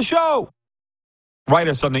 Just found the show. Write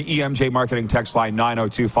us on the EMJ Marketing text line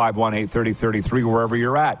 902-518-3033, wherever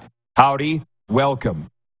you're at. Howdy, welcome.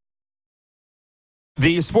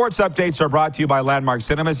 The sports updates are brought to you by Landmark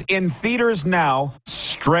Cinemas. In theaters now,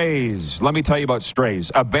 Strays. Let me tell you about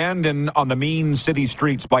Strays. Abandoned on the mean city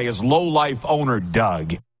streets by his low-life owner,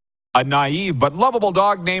 Doug. A naive but lovable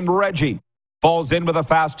dog named Reggie falls in with a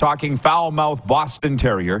fast-talking, foul-mouthed Boston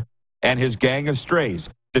Terrier and his gang of strays.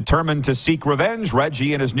 Determined to seek revenge,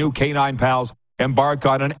 Reggie and his new canine pals embark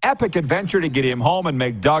on an epic adventure to get him home and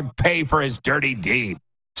make Doug pay for his dirty deed.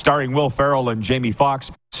 Starring Will Ferrell and Jamie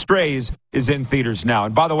Foxx, Strays is in theaters now.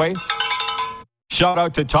 And by the way, shout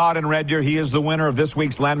out to Todd and Red Deer. He is the winner of this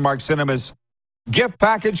week's Landmark Cinemas gift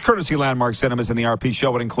package, courtesy Landmark Cinemas in the RP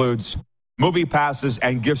show. It includes movie passes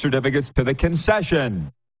and gift certificates to the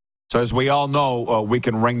concession. So as we all know, we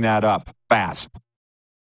can ring that up fast.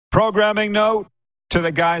 Programming note to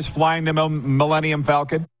the guys flying the Millennium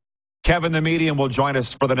Falcon. Kevin the Medium will join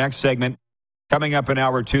us for the next segment. Coming up in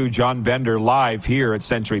hour 2, John Bender live here at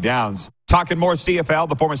Century Downs. Talking more CFL,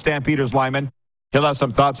 the former Stampeders lineman. He'll have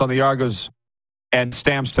some thoughts on the Argos and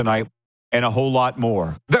Stamps tonight and a whole lot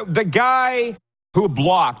more. The guy who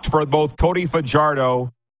blocked for both Cody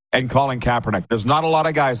Fajardo and Colin Kaepernick. There's not a lot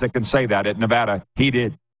of guys that can say that at Nevada. He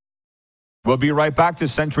did. We'll be right back to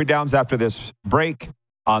Century Downs after this break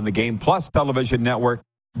on the Game Plus Television Network,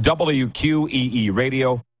 WQEE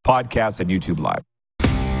Radio, podcast, and YouTube Live.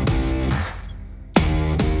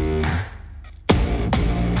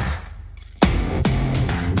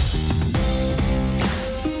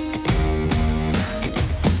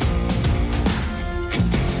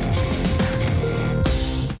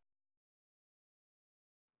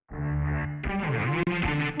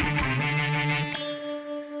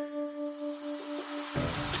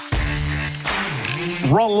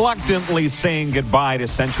 Reluctantly saying goodbye to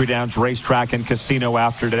Century Downs Racetrack and Casino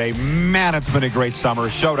after today. Man, it's been a great summer.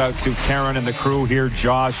 Shout out to Karen and the crew here,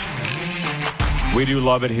 Josh. We do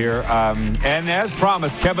love it here. And as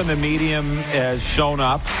promised, Kevin the Medium has shown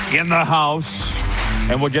up in the house,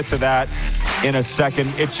 and we'll get to that in a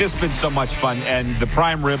second. It's just been so much fun, and the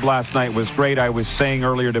prime rib last night was great. I was saying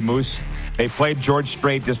earlier to Moose, they played George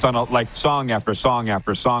Strait just on song after song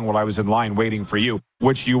after song while I was in line waiting for you,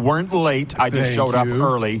 which you weren't late. I just showed up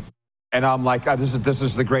early, and I'm like, this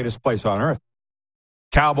is the greatest place on earth.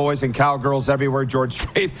 Cowboys and cowgirls everywhere, George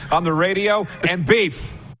Strait on the radio, and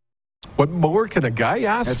beef. What more can a guy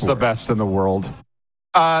ask for? It's the best in the world.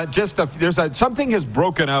 Something has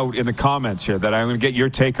broken out in the comments here that I'm going to get your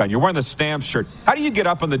take on. You're wearing the Stamps shirt. How do you get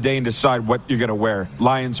up on the day and decide what you're going to wear,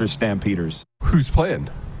 Lions or Stampeders? Who's playing?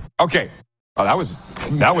 Okay. Oh, that was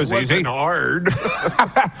easy. Hard.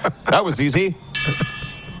 That was easy.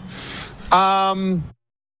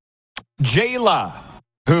 Jayla,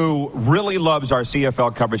 who really loves our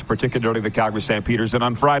CFL coverage, particularly the Calgary Stampeders, and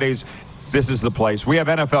on Fridays, this is the place. We have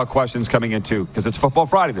NFL questions coming in too, because it's Football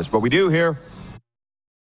Friday. This is what we do here.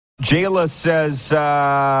 Jayla says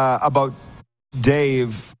about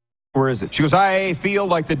Dave, where is it? She goes, I feel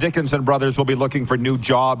like the Dickinson brothers will be looking for new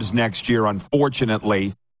jobs next year,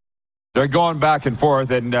 unfortunately. They're going back and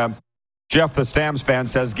forth, and Jeff, the Stamps fan,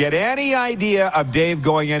 says, get any idea of Dave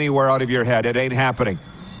going anywhere out of your head. It ain't happening.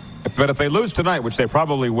 But if they lose tonight, which they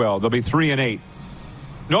probably will, they'll be 3-8.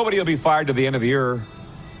 Nobody will be fired to the end of the year,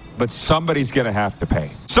 but somebody's going to have to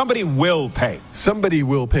pay. Somebody will pay. Somebody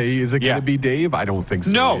will pay. Is it going to be Dave? I don't think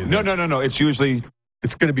so. No. It's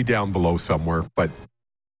going to be down below somewhere. But,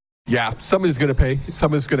 yeah, somebody's going to pay.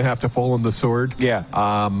 Somebody's going to have to fall on the sword. Yeah.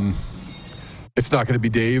 It's not going to be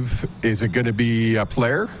Dave. Is it going to be a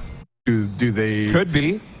player? Do they... Could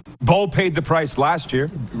be. Bull paid the price last year.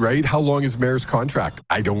 Right? How long is Mayor's contract?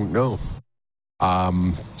 I don't know.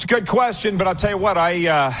 It's a good question, but I'll tell you what,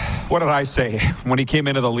 what did I say? When he came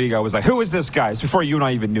into the league, I was like, who is this guy? It's before you and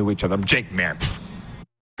I even knew each other. I'm Jake Mayer.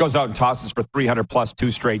 Goes out and tosses for 300 plus 2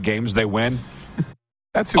 straight games. They win.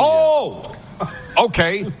 That's who he is.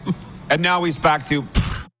 Okay. And now he's back to...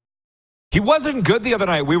 He wasn't good the other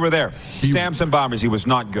night. We were there. Stamps and Bombers. He was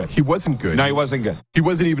not good. He wasn't good. No, he wasn't good. He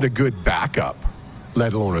wasn't even a good backup,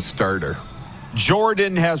 let alone a starter.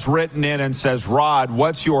 Jordan has written in and says, Rod,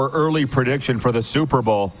 what's your early prediction for the Super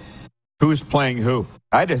Bowl? Who's playing who?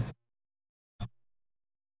 I had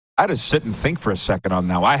to sit and think for a second on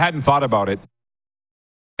that. I hadn't thought about it,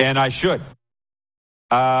 and I should.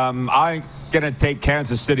 I'm going to take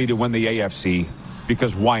Kansas City to win the AFC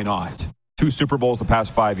because why not? 2 Super Bowls the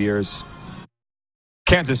past 5 years.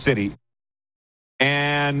 Kansas City.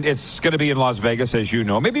 And it's going to be in Las Vegas, as you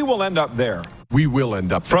know. Maybe we'll end up there. We will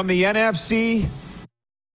end up there. From the NFC,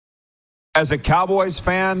 as a Cowboys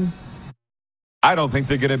fan, I don't think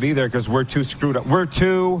they're going to be there because we're too screwed up. We're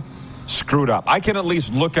too screwed up. I can at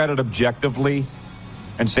least look at it objectively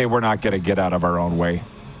and say we're not going to get out of our own way.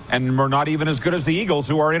 And we're not even as good as the Eagles,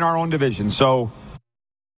 who are in our own division. So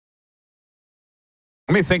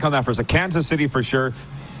let me think on that for a second. Kansas City for sure.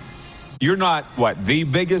 You're not, the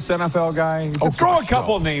biggest NFL guy? Throw a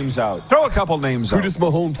couple names out. Who does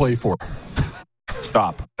Mahone play for?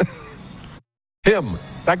 Stop. Him.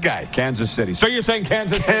 That guy. Kansas City. So you're saying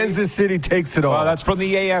Kansas City takes it all. Well, that's from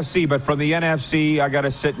the AFC, but from the NFC, I got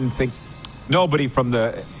to sit and think. Nobody from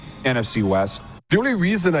the NFC West. The only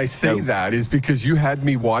reason I say that is because you had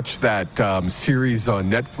me watch that series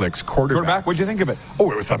on Netflix, Quarterback. What'd you think of it?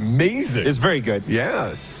 Oh, it was amazing. It's very good.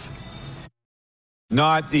 Yes.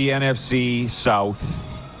 Not the NFC South.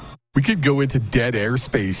 We could go into dead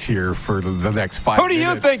airspace here for the next 5 minutes. Who do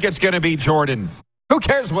you think it's going to be, Jordan? Who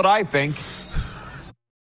cares what I think?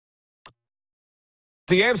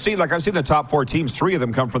 The AFC, like I've seen the top 4 teams, 3 of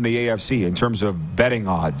them come from the AFC in terms of betting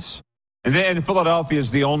odds. And then Philadelphia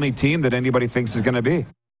is the only team that anybody thinks is going to be.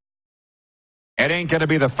 It ain't going to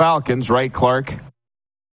be the Falcons, right, Clark?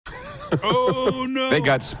 Oh, no. They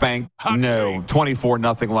got spanked.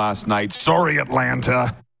 24-0 last night. Sorry,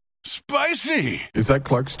 Atlanta. Spicy. Is that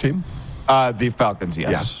Clark's team? The Falcons,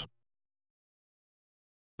 yes.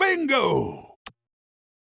 Yeah. Bingo.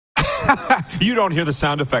 You don't hear the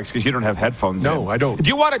sound effects because you don't have headphones in. No, I don't. Do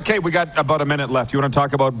you want to, Kate, we got about a minute left. You want to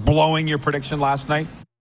talk about blowing your prediction last night?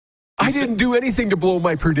 I didn't do anything to blow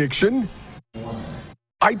my prediction.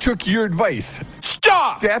 I took your advice.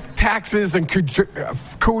 Stop! Death, taxes, and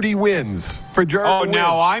Cody wins. Fajardo wins.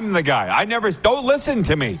 Now I'm the guy. Don't listen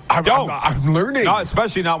to me. I'm learning. No,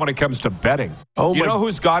 especially not when it comes to betting. You know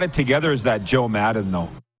who's got it together is that Joe Madden, though.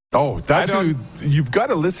 Oh, that's who. You've got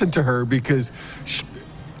to listen to her because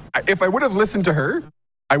if I would have listened to her,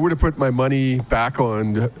 I would have put my money back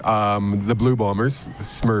on the Blue Bombers,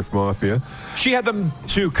 Smurf Mafia. She had them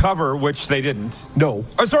to cover, which they didn't. No.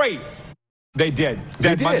 Oh, sorry. They did. They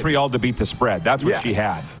had Montreal to beat the spread. That's what she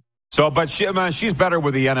had. So, but she's better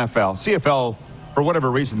with the NFL. CFL, for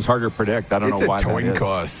whatever reason, is harder to predict. I don't know why that is. It's a toin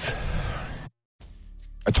cost.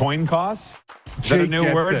 A toin cost? Is that a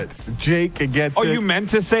new word? Jake gets it. Oh, you meant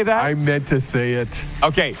to say that? I meant to say it.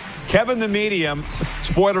 Okay. Kevin the Medium,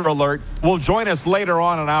 spoiler alert, will join us later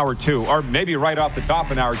on in hour 2, or maybe right off the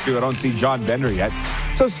top in hour 2. I don't see John Bender yet.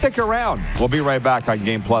 So stick around. We'll be right back on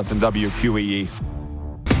Game Plus and WQEE.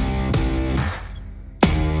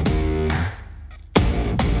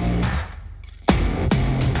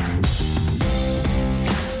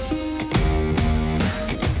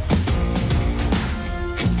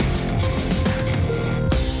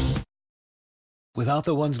 Without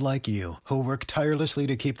the ones like you, who work tirelessly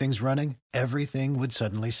to keep things running, everything would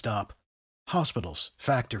suddenly stop. Hospitals,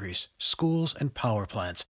 factories, schools, and power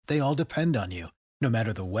plants, they all depend on you. No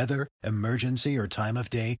matter the weather, emergency, or time of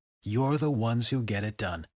day, you're the ones who get it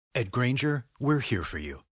done. At Grainger, we're here for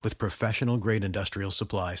you with professional-grade industrial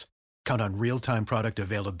supplies. Count on real-time product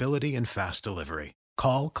availability and fast delivery.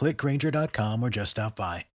 Call, click Grainger.com, or just stop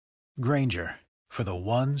by. Grainger, for the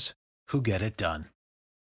ones who get it done.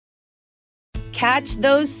 Catch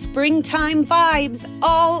those springtime vibes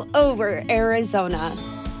all over Arizona.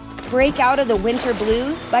 Break out of the winter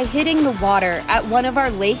blues by hitting the water at one of our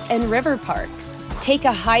lake and river parks. Take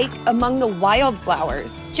a hike among the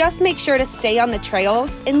wildflowers. Just make sure to stay on the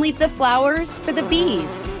trails and leave the flowers for the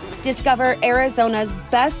bees. Discover Arizona's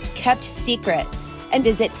best kept secret and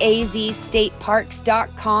visit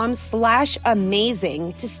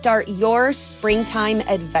azstateparks.com/amazing to start your springtime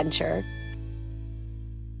adventure.